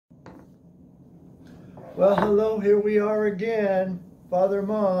Well, hello, here we are again, Father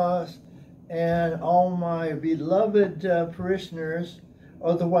Moss, and all my beloved parishioners,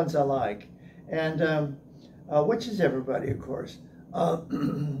 or the ones I like, and which is everybody, of course. Uh,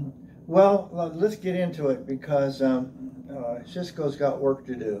 let's get into it because Cisco's got work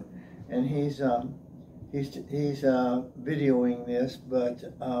to do, and he's videoing this. But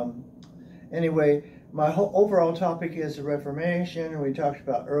anyway, my whole overall topic is the Reformation. We talked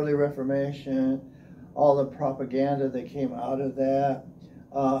about early Reformation, all the propaganda that came out of that.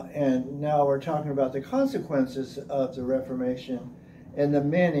 And now we're talking about the consequences of the Reformation and the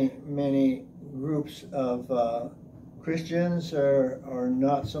many, many groups of Christians or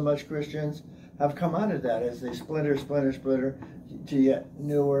not so much Christians have come out of that as they splinter to yet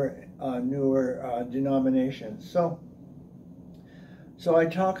newer denominations. So I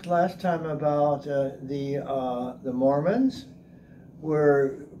talked last time about the Mormons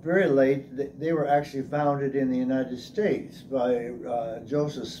were very late. They were actually founded in the United States by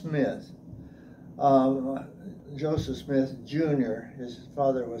Joseph Smith. Joseph Smith Jr. His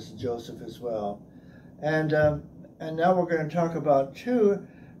father was Joseph as well. And now we're going to talk about two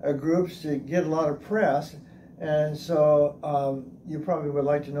groups that get a lot of press. And so you probably would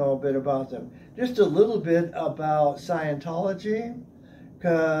like to know a bit about them. Just a little bit about Scientology,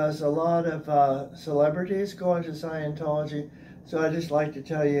 because a lot of celebrities go into Scientology. So I just like to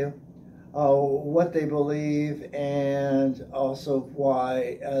tell you what they believe and also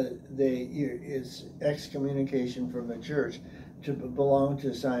why it's excommunication from the church to belong to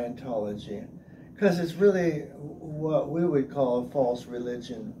Scientology, because it's really what we would call a false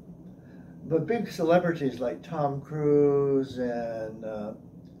religion. But big celebrities like Tom Cruise and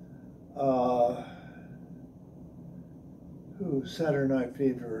Saturday Night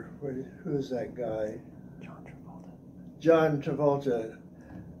Fever, who's that guy? John Travolta.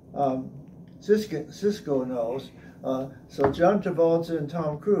 Cisco knows. So John Travolta and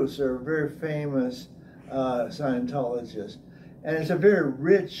Tom Cruise are very famous Scientologists. And it's a very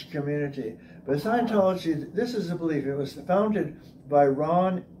rich community. But Scientology, this is a belief. It was founded by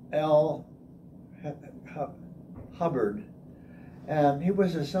Ron L. Hubbard. And he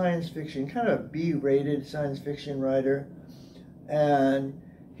was a science fiction, kind of B-rated science fiction writer. And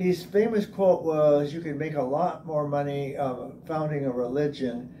his famous quote was, "You can make a lot more money founding a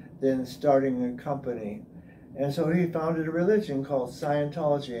religion than starting a company." And so he founded a religion called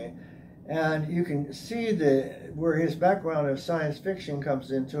Scientology. And you can see where his background of science fiction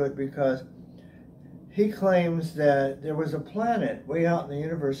comes into it, because he claims that there was a planet way out in the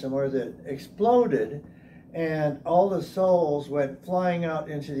universe somewhere that exploded, and all the souls went flying out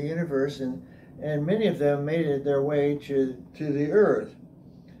into the universe, and many of them made it their way to the earth.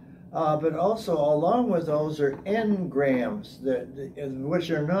 But also along with those are engrams,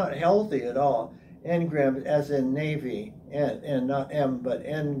 which are not healthy at all. Engrams as in Navy, and not M, but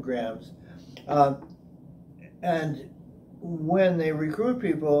engrams. And when they recruit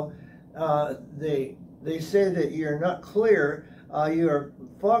people, they say that you're not clear, you're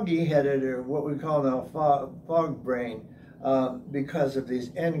foggy-headed, or what we call now fog brain, because of these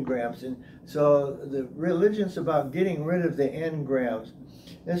engrams. And so the religion's about getting rid of the engrams.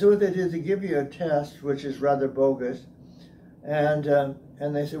 And so what they do is they give you a test, which is rather bogus, and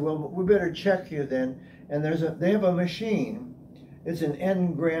they say, well, we better check you then. And they have a machine. It's an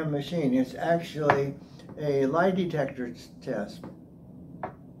engram machine. It's actually a lie detector test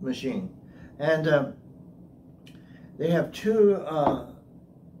machine, and they have two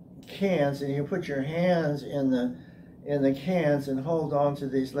cans, and you put your hands in the cans and hold on to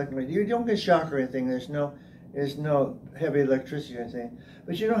these liquids. You don't get shocked or anything. There's no heavy electricity or anything.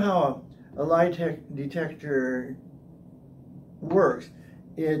 But you know how a lie detector works?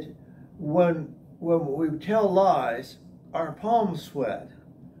 When we tell lies, our palms sweat.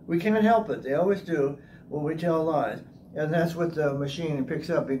 We can't help it. They always do when we tell lies. And that's what the machine picks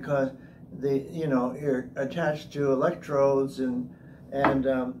up, because you're attached to electrodes and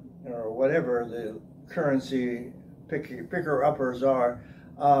or whatever the currency picker-uppers are.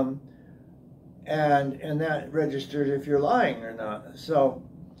 And that registers if you're lying or not. So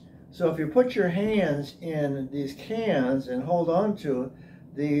if you put your hands in these cans and hold on to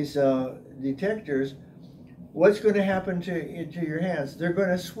these detectors, what's going to happen to your hands? They're going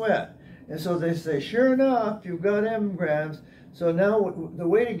to sweat. And so they say, sure enough, you've got engrams. So now the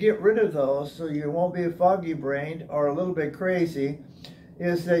way to get rid of those, so you won't be foggy-brained or a little bit crazy,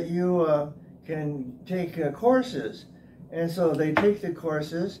 is that you can take courses. And so they take the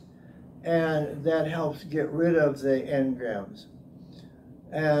courses, and that helps get rid of the engrams.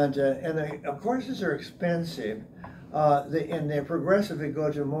 And the courses are expensive. and they progressively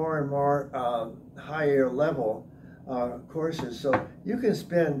go to more and more higher level courses. So you can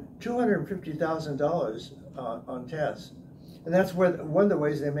spend $250,000 on tests, and that's one of the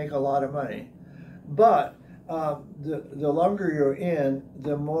ways they make a lot of money. But the longer you're in,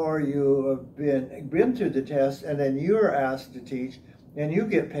 the more you have been through the test, and then you're asked to teach, and you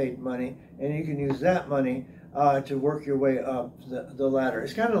get paid money, and you can use that money to work your way up the ladder.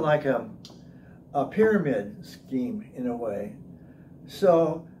 It's kind of like a pyramid scheme in a way.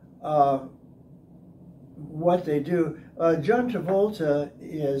 So what they do, John Travolta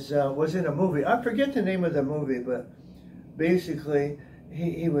was in a movie. I forget the name of the movie, but basically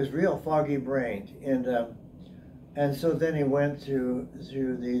he was real foggy brained, and so then he went through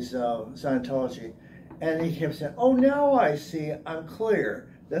these Scientology, and he kept saying, "Oh, now I see. I'm clear."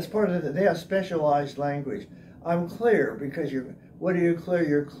 That's part of they have specialized language. I'm clear because what are you clear?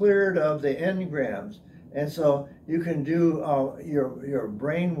 You're cleared of the engrams, and so you can do your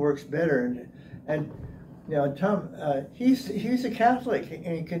brain works better. And you know, Tom, he's a Catholic, and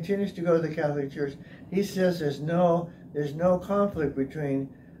he continues to go to the Catholic Church. He says there's no conflict between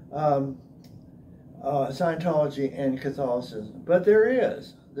Scientology and Catholicism, but there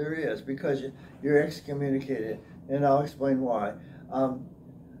is because you're excommunicated, and I'll explain why.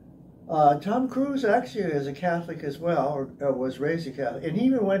 Tom Cruise actually is a Catholic as well, or was raised a Catholic, and he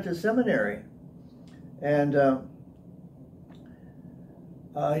even went to seminary, and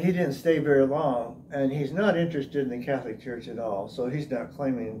he didn't stay very long, and he's not interested in the Catholic Church at all, so he's not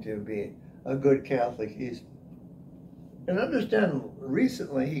claiming to be a good Catholic. And understand,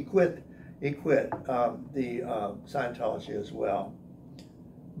 recently he quit the Scientology as well.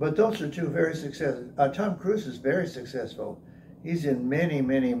 But those are two very successful. Tom Cruise is very successful. He's in many,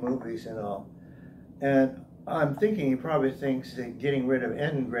 many movies and all. And I'm thinking he probably thinks that getting rid of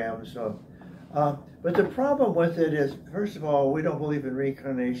engrams. So, but the problem with it is, first of all, we don't believe in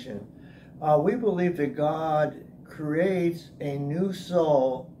reincarnation. We believe that God creates a new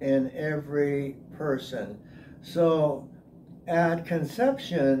soul in every person. So at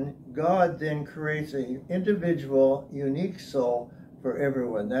conception, God then creates an individual, unique soul for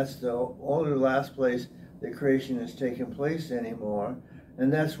everyone. That's the only last place that creation has taken place anymore.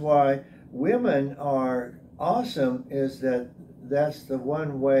 And that's why women are awesome, is that's the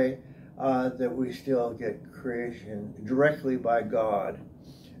one way that we still get creation directly by God.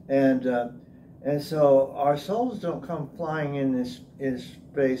 And so our souls don't come flying in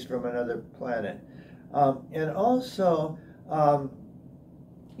space from another planet. And also,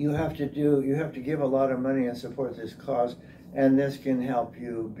 you have to give a lot of money and support this cause, and this can help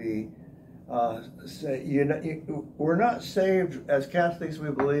you be we're not saved as Catholics.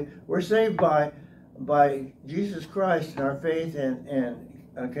 We believe we're saved by Jesus Christ and our faith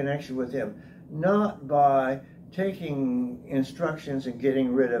and connection with Him, not by taking instructions and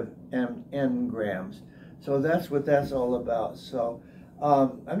getting rid of engrams. So that's what that's all about. So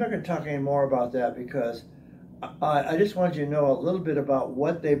I'm not going to talk any more about that, because I just want you to know a little bit about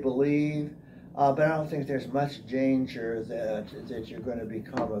what they believe, but I don't think there's much danger that you're going to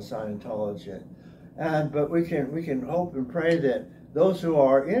become a Scientologist. But we can hope and pray that those who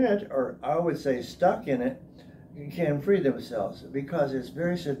are in it, or I would say stuck in it, can free themselves, because it's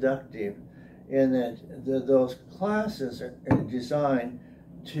very seductive in that those classes are designed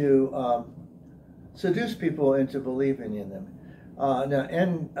to seduce people into believing in them.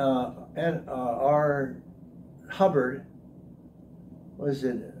 Our Hubbard, was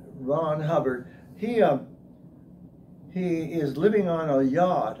it Ron Hubbard? He is living on a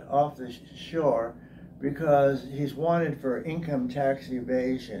yacht off the shore because he's wanted for income tax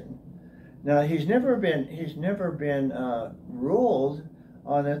evasion. Now he's never been ruled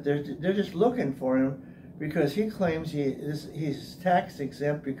on it. They're just looking for him because he claims he's tax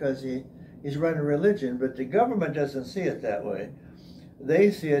exempt because he's running a religion, but the government doesn't see it that way.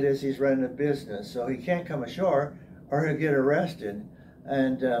 They see it as he's running a business, so he can't come ashore or he'll get arrested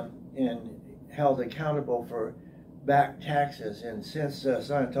and held accountable for back taxes. And since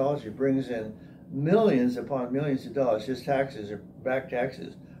Scientology brings in millions upon millions of dollars, his back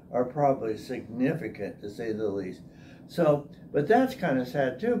taxes are probably significant, to say the least. So, but that's kind of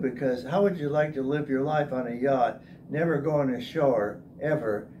sad too, because how would you like to live your life on a yacht, never going ashore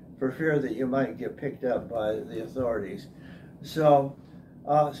ever, for fear that you might get picked up by the authorities? So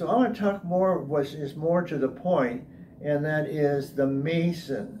I want to talk more, which is more to the point, and that is the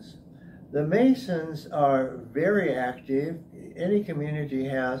Masons. The Masons are very active. Any community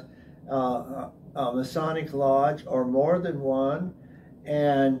has a Masonic lodge or more than one,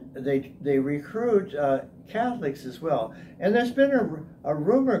 and they recruit Catholics as well. And there's been a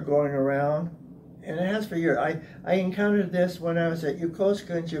rumor going around, and it has for years. I encountered this when I was at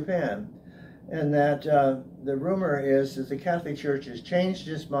Yokosuka in Japan, and that the rumor is that the Catholic Church has changed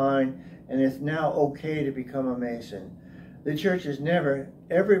its mind and it's now okay to become a Mason. The Church has never,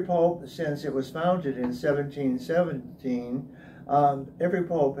 every pope since it was founded in 1717, every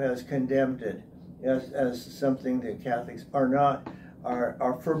pope has condemned it as something that Catholics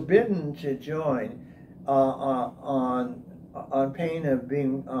are forbidden to join on pain of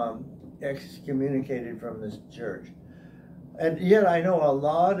being excommunicated from this church. And yet I know a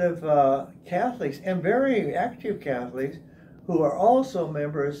lot of Catholics, and very active Catholics, who are also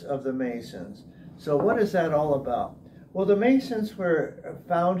members of the Masons. So what is that all about? Well, the Masons were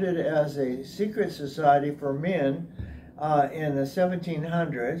founded as a secret society for men in the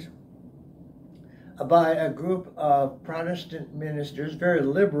 1700s by a group of Protestant ministers, very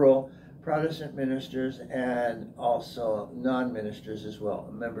liberal Protestant ministers, and also non-ministers as well,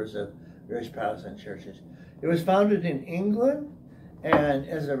 members of various Protestant churches. It was founded in England, and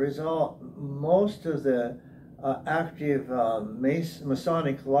as a result, most of the active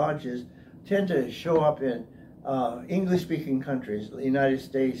Masonic lodges tend to show up in English-speaking countries. The United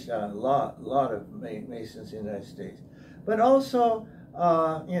States, a lot of Masons in the United States, but also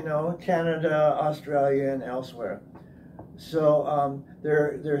Canada, Australia, and elsewhere. So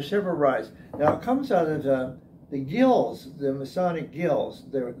there are several rites. Now it comes out of the guilds, the Masonic guilds.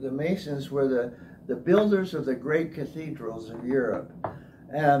 The Masons were the builders of the great cathedrals of Europe,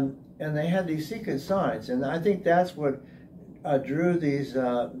 and they had these secret signs, and I think that's what drew these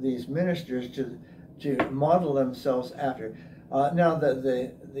ministers to model themselves after. Now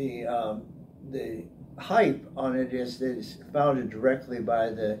the hype on it is that it's founded directly by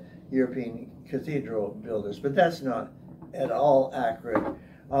the European cathedral builders, but that's not at all accurate.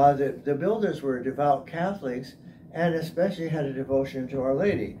 The builders were devout Catholics, and especially had a devotion to Our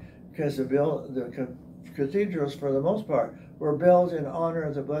Lady, because the cathedrals, for the most part, were built in honor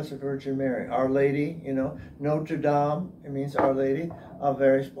of the Blessed Virgin Mary. Our Lady, Notre Dame, it means Our Lady, of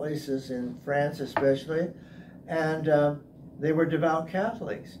various places in France especially, and they were devout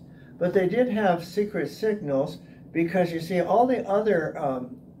Catholics. But they did have secret signals, because you see, all the other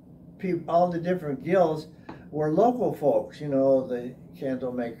all the different guilds were local folks. The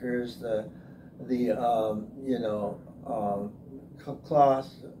candle makers, the cloth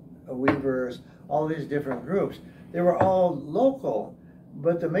weavers, all these different groups. They were all local,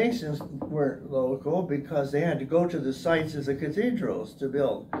 but the Masons weren't local because they had to go to the sites of the cathedrals to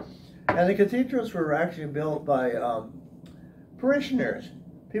build. And the cathedrals were actually built by parishioners.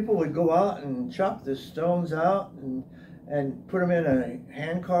 People would go out and chop the stones out and put them in a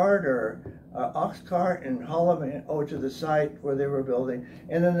hand cart or ox cart and haul them over to the site where they were building.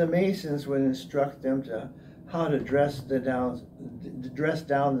 And then the Masons would instruct them how to dress down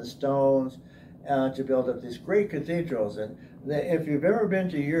the stones to build up these great cathedrals. And if you've ever been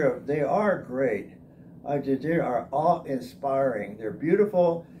to Europe, they are great. They are awe-inspiring. They're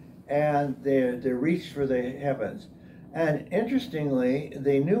beautiful, and they reach for the heavens. And interestingly,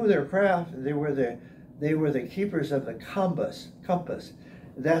 they knew their craft. They were the keepers of the compass.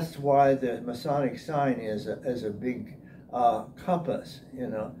 That's why the Masonic sign is a big compass,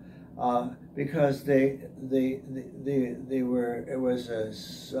 because it was a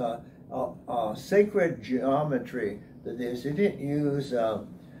sacred geometry that they didn't use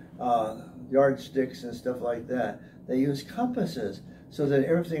yardsticks and stuff like that. They used compasses so that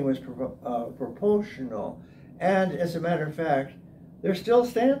everything was proportional. And as a matter of fact, they're still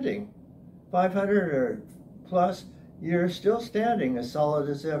standing. 500 or plus years, still standing as solid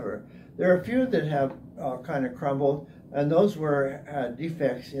as ever. There are a few that have kind of crumbled, and those were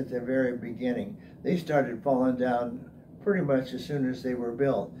defects at the very beginning. They started falling down pretty much as soon as they were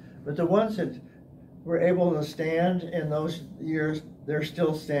built. But the ones that were able to stand in those years, they're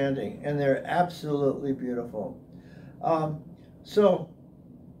still standing, and they're absolutely beautiful. So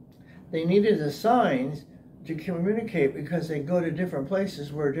they needed the signs to communicate, because they go to different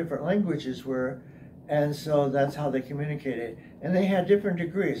places where different languages were, and so that's how they communicated. And they had different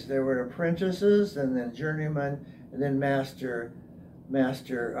degrees. There were apprentices, and then journeymen, and then master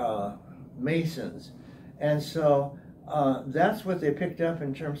masons. And so that's what they picked up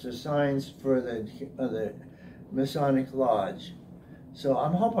in terms of signs for the Masonic Lodge. So I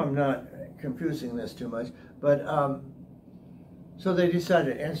hope I'm not confusing this too much, but so they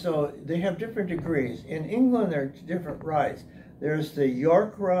decided, and so they have different degrees. In England, there are different rites. There's the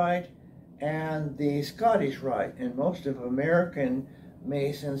York Rite and the Scottish Rite, and most of American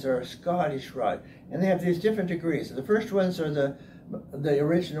Masons are Scottish Rite, and they have these different degrees. The first ones are the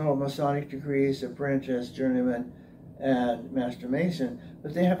original Masonic degrees, apprentice, journeyman, and Master Mason,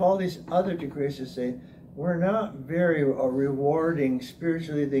 but they have all these other degrees that say, we're not very rewarding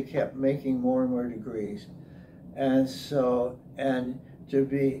spiritually. They kept making more and more degrees. And so, and you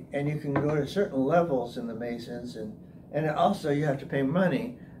can go to certain levels in the Masons, and also you have to pay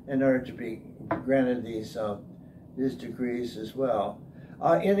money in order to be granted these degrees as well.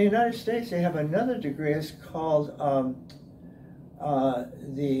 In the United States, they have another degree. It's called I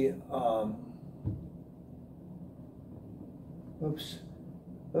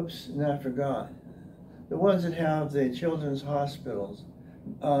forgot. The ones that have the children's hospitals,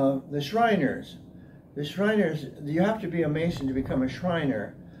 the Shriners. The Shriners, you have to be a Mason to become a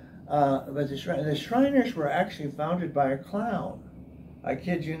Shriner. But the Shriners were actually founded by a clown. I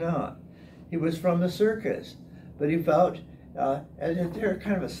kid you not. He was from the circus, but he felt, and they're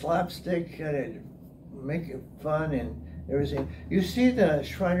kind of a slapstick, making fun and everything. You see the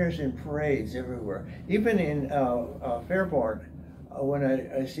Shriners in parades everywhere. Even in Fairborn, when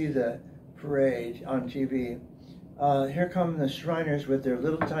I see the parade on TV, here come the Shriners with their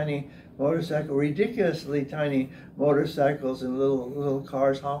little tiny motorcycle, ridiculously tiny motorcycles and little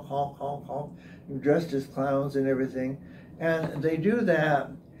cars, honk, honk, honk, honk, dressed as clowns and everything. And they do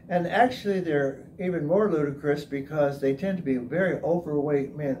that, and actually they're even more ludicrous because they tend to be very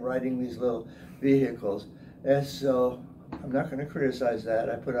overweight men riding these little vehicles. And so I'm not going to criticize that.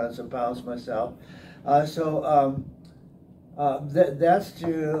 I put on some pounds myself. That's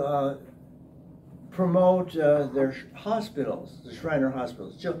to promote their hospitals, the Shriner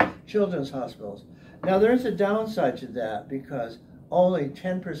hospitals, children's hospitals. Now there's a downside to that because only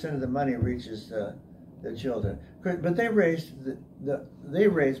 10% of the money reaches the children, but they raise they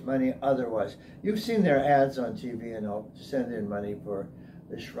raise money otherwise. You've seen their ads on TV, and they'll send in money for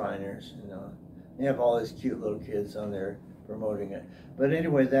the Shriners. They have all these cute little kids on there promoting it. But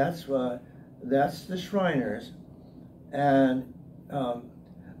anyway, that's the Shriners, and.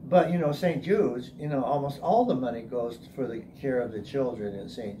 But, St. Jude's, almost all the money goes for the care of the children in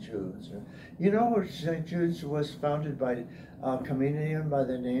St. Jude's. St. Jude's was founded by a comedian by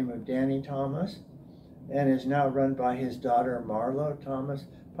the name of Danny Thomas, and is now run by his daughter Marlo Thomas.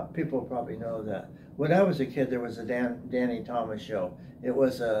 People probably know that. When I was a kid, there was a Danny Thomas show. It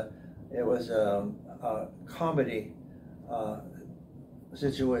was a comedy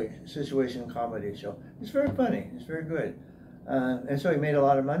situation comedy show. It's very funny. It's very good. And so he made a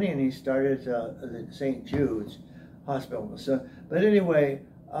lot of money, and he started the St. Jude's Hospital. So, but anyway,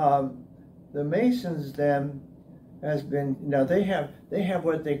 the Masons then has been, now they have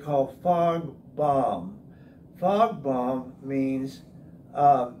what they call fog bomb. Fog bomb means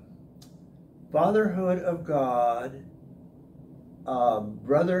fatherhood of God,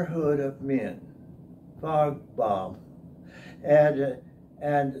 brotherhood of men. Fog bomb,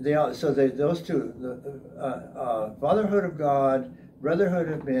 and those two, the fatherhood of God, brotherhood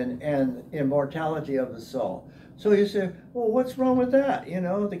of men, and immortality of the soul. So you say, well, what's wrong with that?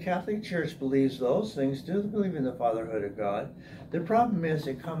 The Catholic Church believes those things too. They believe in the fatherhood of God. The problem is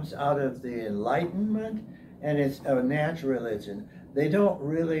it comes out of the Enlightenment, and it's a natural religion. They don't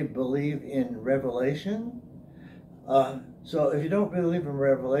really believe in revelation. So if you don't believe in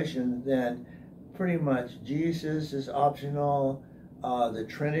revelation, then pretty much Jesus is optional. The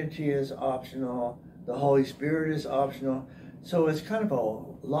Trinity is optional. The Holy Spirit is optional. So it's kind of a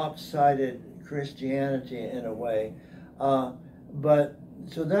lopsided Christianity in a way. But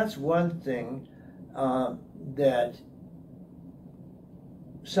so that's one thing, that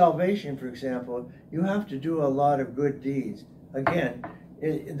salvation, for example, you have to do a lot of good deeds. Again,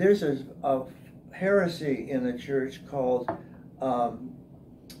 there's a heresy in the church called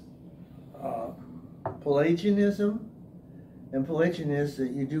Pelagianism. And Pelagian is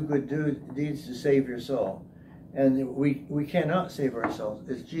that you do good deeds to save your soul. And we cannot save ourselves.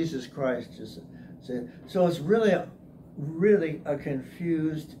 It's Jesus Christ. So it's really a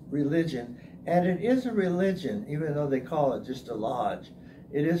confused religion. And it is a religion, even though they call it just a lodge.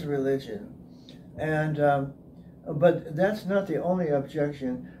 It is a religion. And but that's not the only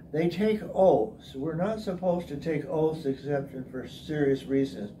objection. They take oaths. We're not supposed to take oaths except for serious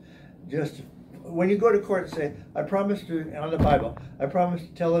reasons. Just when you go to court and say, I promise to, on the Bible, I promise to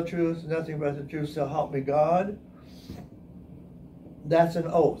tell the truth, nothing but the truth, so help me God, that's an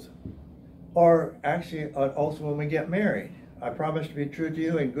oath. Or actually an oath when we get married. I promise to be true to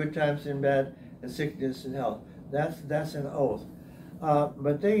you in good times and bad, in sickness and health. That's an oath.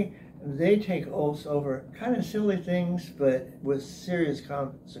 But they take oaths over kind of silly things, but with serious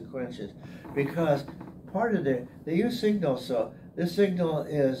consequences. Because part of they use signals, so this signal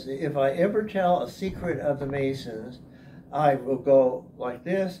is, if I ever tell a secret of the Masons, I will go like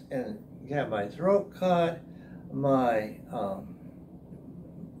this and have my throat cut, my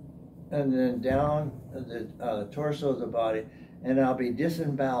and then down the torso of the body, and I'll be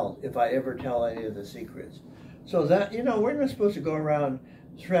disemboweled if I ever tell any of the secrets. So that, we're not supposed to go around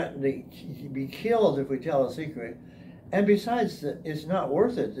threatening to be killed if we tell a secret. And besides, it's not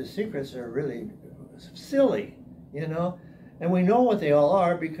worth it. The secrets are really silly, And we know what they all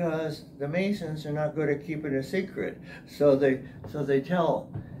are because the Masons are not good at keeping a secret. So they tell.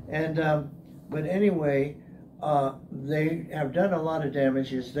 And but anyway, they have done a lot of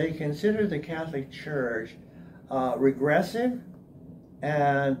damages. They consider the Catholic Church regressive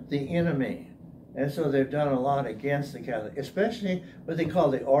and the enemy. And so they've done a lot against the Catholic, especially what they call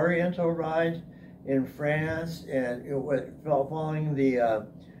the Oriental Rite in France, and following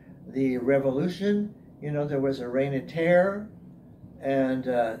the Revolution. There was a reign of terror, and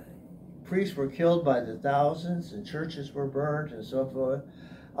priests were killed by the thousands, and churches were burned, and so forth.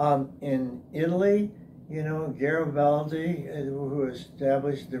 In Italy, Garibaldi, who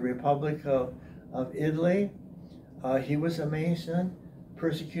established the Republic of Italy, he was a Mason,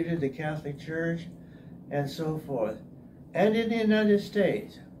 persecuted the Catholic Church, and so forth. And in the United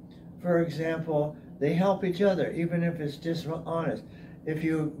States, for example, they help each other, even if it's dishonest. If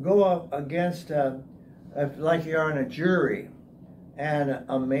you go up against, like you're on a jury, and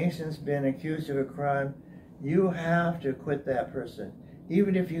a Mason's been accused of a crime, you have to acquit that person.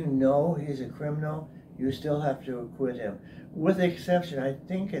 Even if you know he's a criminal, you still have to acquit him. With the exception, I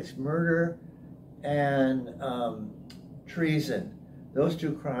think it's murder and treason. Those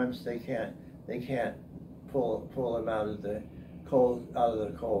two crimes, they can't pull him out of the cold.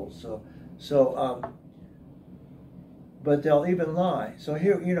 But they'll even lie. So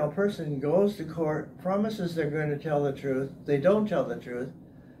here, a person goes to court, promises they're going to tell the truth. They don't tell the truth,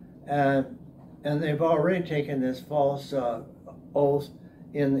 and they've already taken this false oath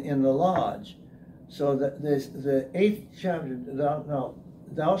in the lodge. So the 8th chapter,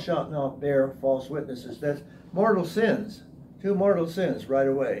 thou shalt not bear false witnesses. That's mortal sins. 2 mortal sins right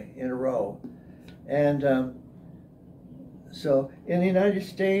away in a row. And so in the United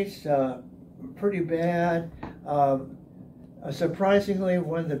States, pretty bad. Surprisingly,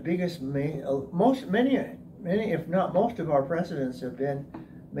 one of the biggest, many, if not most of our presidents have been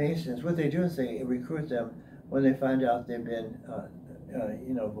Masons. What they do is they recruit them when they find out they've been,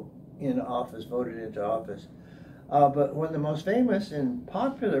 in office, voted into office. But one of the most famous and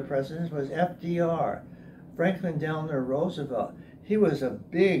popular presidents was FDR. Franklin Delano Roosevelt. He was a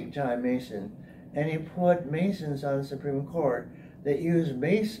big-time Mason, and he put Masons on the Supreme Court that used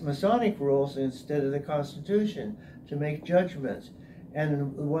Masonic rules instead of the Constitution to make judgments.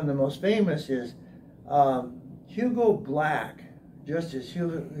 And one of the most famous is Hugo Black, Justice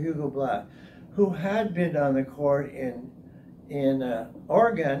Hugo Black, who had been on the court in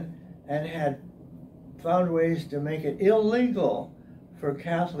Oregon and had found ways to make it illegal for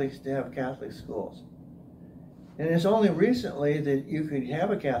Catholics to have Catholic schools. And it's only recently that you could have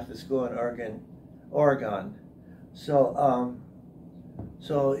a Catholic school in Oregon. So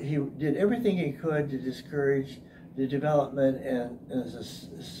he did everything he could to discourage the development and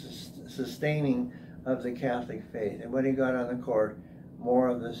sustaining of the Catholic faith. And when he got on the court, more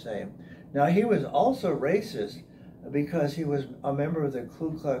of the same. Now, he was also racist because he was a member of the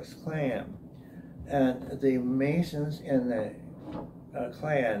Ku Klux Klan. And the Masons in the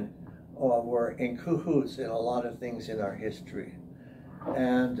Klan were in cahoots in a lot of things in our history.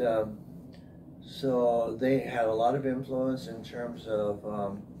 And so they had a lot of influence in terms of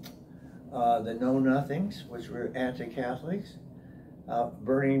the Know-Nothings, which were anti-Catholics,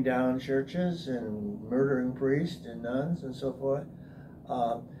 burning down churches and murdering priests and nuns and so forth.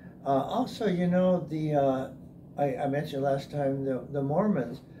 Also, I mentioned last time the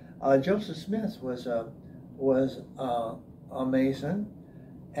Mormons. Joseph Smith was a Mason,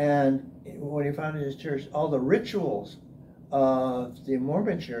 and when he founded his church, all the rituals of the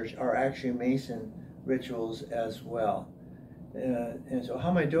Mormon church are actually Mason rituals as well. And so how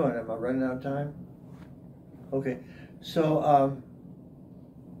am I doing? Am I running out of time? Okay, so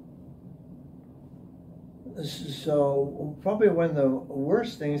so probably one of the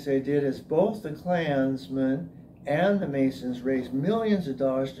worst things they did is both the Klansmen and the Masons raised millions of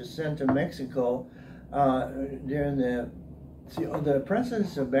dollars to send to Mexico during the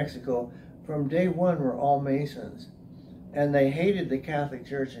presidents of Mexico from day one were all Masons, and they hated the Catholic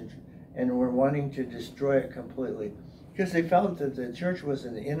Church and were wanting to destroy it completely because they felt that the church was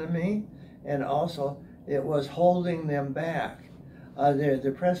an enemy and also it was holding them back.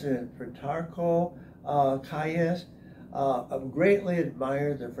 The president, Plutarco Calles, greatly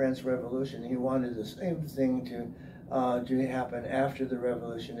admired the French Revolution. He wanted the same thing to happen after the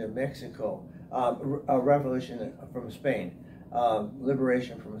revolution in Mexico, a revolution from Spain,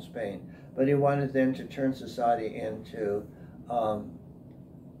 liberation from Spain. But he wanted then to turn society into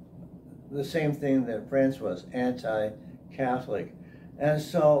the same thing that France was, anti-Catholic. And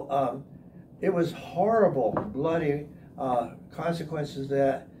so it was horrible, bloody consequences of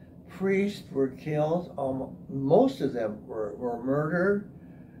that. Priests were killed. Most of them were murdered.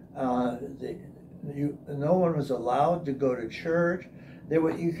 No one was allowed to go to church.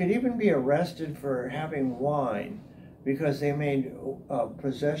 You could even be arrested for having wine, because they made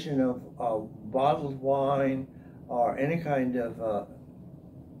possession of bottled wine or any kind of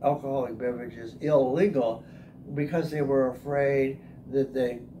alcoholic beverages illegal, because they were afraid that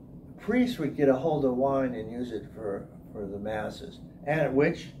the priests would get a hold of wine and use it for the masses, and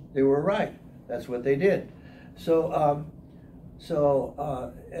which they were right. That's what they did. So,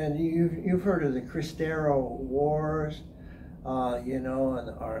 and you've heard of the Cristero Wars, you know,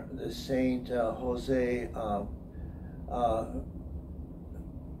 and the Saint Jose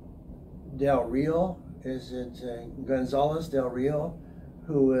del Rio, is it Gonzalez del Rio,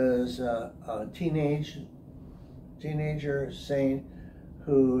 who is a teenager saint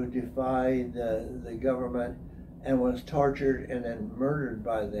who defied the government and was tortured and then murdered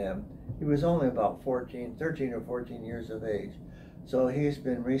by them. He was only about 13 or 14 years of age. So he's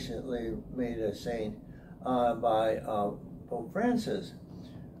been recently made a saint by Pope Francis.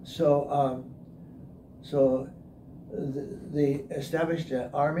 So, they established an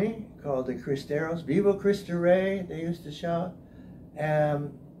army called the Cristeros. Viva Cristo Rey, they used to shout.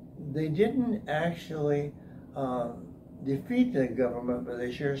 And they didn't actually defeat the government, but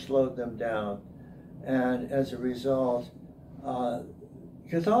they sure slowed them down. And as a result,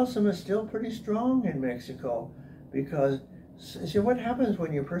 Catholicism is still pretty strong in Mexico, because, see, what happens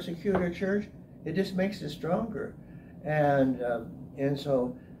when you persecute a church? It just makes it stronger. And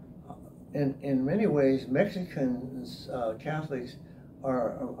so, in many ways, Mexicans, Catholics,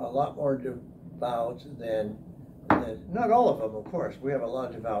 are a lot more devout than, not all of them, of course. We have a lot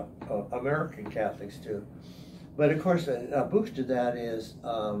of devout American Catholics too. But of course, a boost to that is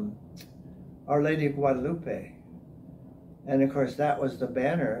Our Lady of Guadalupe. And of course, that was the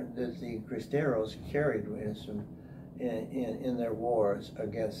banner that the Cristeros carried in their wars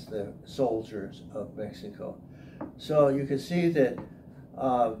against the soldiers of Mexico. So you can see that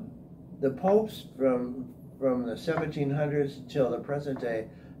the popes from the 1700s until the present day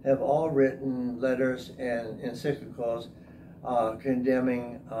have all written letters and encyclicals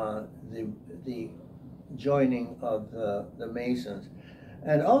condemning the joining of the Masons.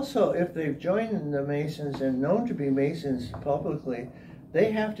 And also, if they've joined the Masons and known to be Masons publicly,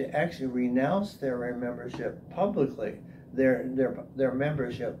 they have to actually renounce their membership publicly, their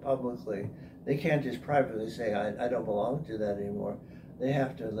membership publicly. They can't just privately say, I don't belong to that anymore. They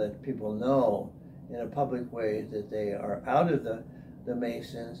have to let people know in a public way that they are out of the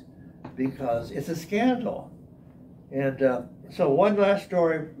Masons, because it's a scandal. And so one last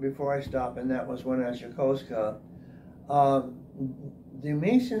story before I stop, and that was when I was at Yokosuka. The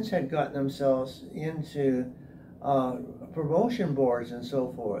Masons had gotten themselves into promotion boards and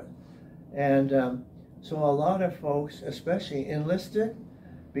so forth. And so a lot of folks, especially enlisted,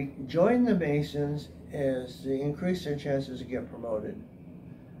 join the Masons as to increase their chances to get promoted.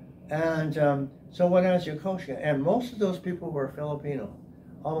 And so when I was at Yokosuka, and most of those people were Filipino,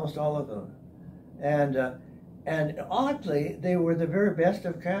 almost all of them. And oddly, they were the very best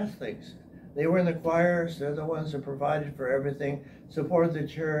of Catholics. They were in the choirs. They're the ones that provided for everything, supported the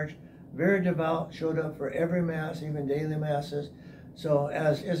church, very devout, showed up for every Mass, even daily Masses. So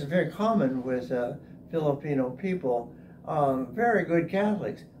as is very common with Filipino people, very good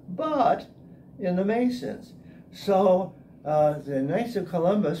Catholics, but in the Masons. So the Knights of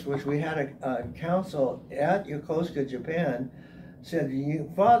Columbus, which we had a council at Yokosuka, Japan, said,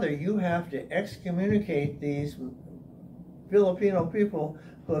 Father, you have to excommunicate these Filipino people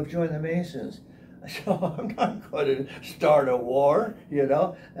who have joined the Masons. So I'm not going to start a war, you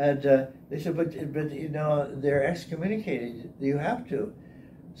know. And they said, but you know, they're excommunicated. You have to.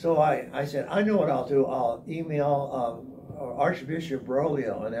 So I said, I know what I'll do. I'll email Archbishop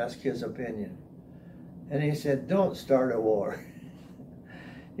Broglio and ask his opinion. And he said, don't start a war.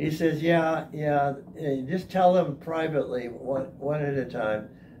 He says, yeah, just tell them privately, one at a time,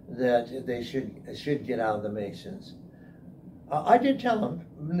 that they should get out of the Masons. I did tell them.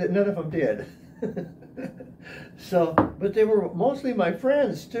 None of them did. So, but they were mostly my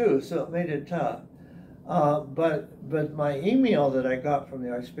friends too, so it made it tough. But my email that I got from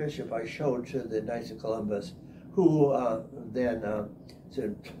the Archbishop, I showed to the Knights of Columbus, who then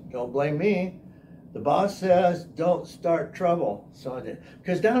said, don't blame me. The boss says, don't start trouble. So I did.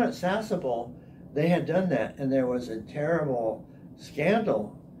 Because down at Sasebo, they had done that, and there was a terrible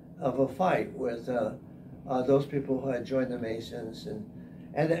scandal of a fight with those people who had joined the Masons,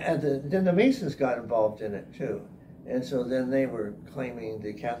 then the Masons got involved in it too. And so then they were claiming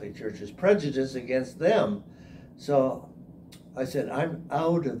the Catholic Church's prejudice against them. So I said, I'm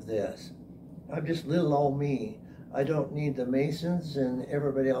out of this. I'm just little old me. I don't need the Masons and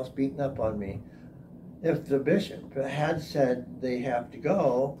everybody else beating up on me. If the bishop had said they have to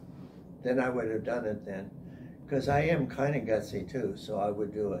go, then I would have done it then. Because I am kind of gutsy too, so I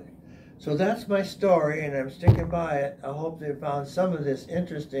would do it. So that's my story, and I'm sticking by it. I hope they found some of this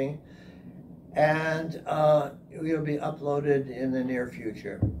interesting, and it will be uploaded in the near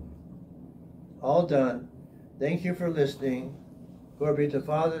future. All done. Thank you for listening. Glory be to the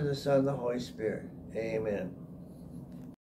Father, the Son, and the Holy Spirit. Amen.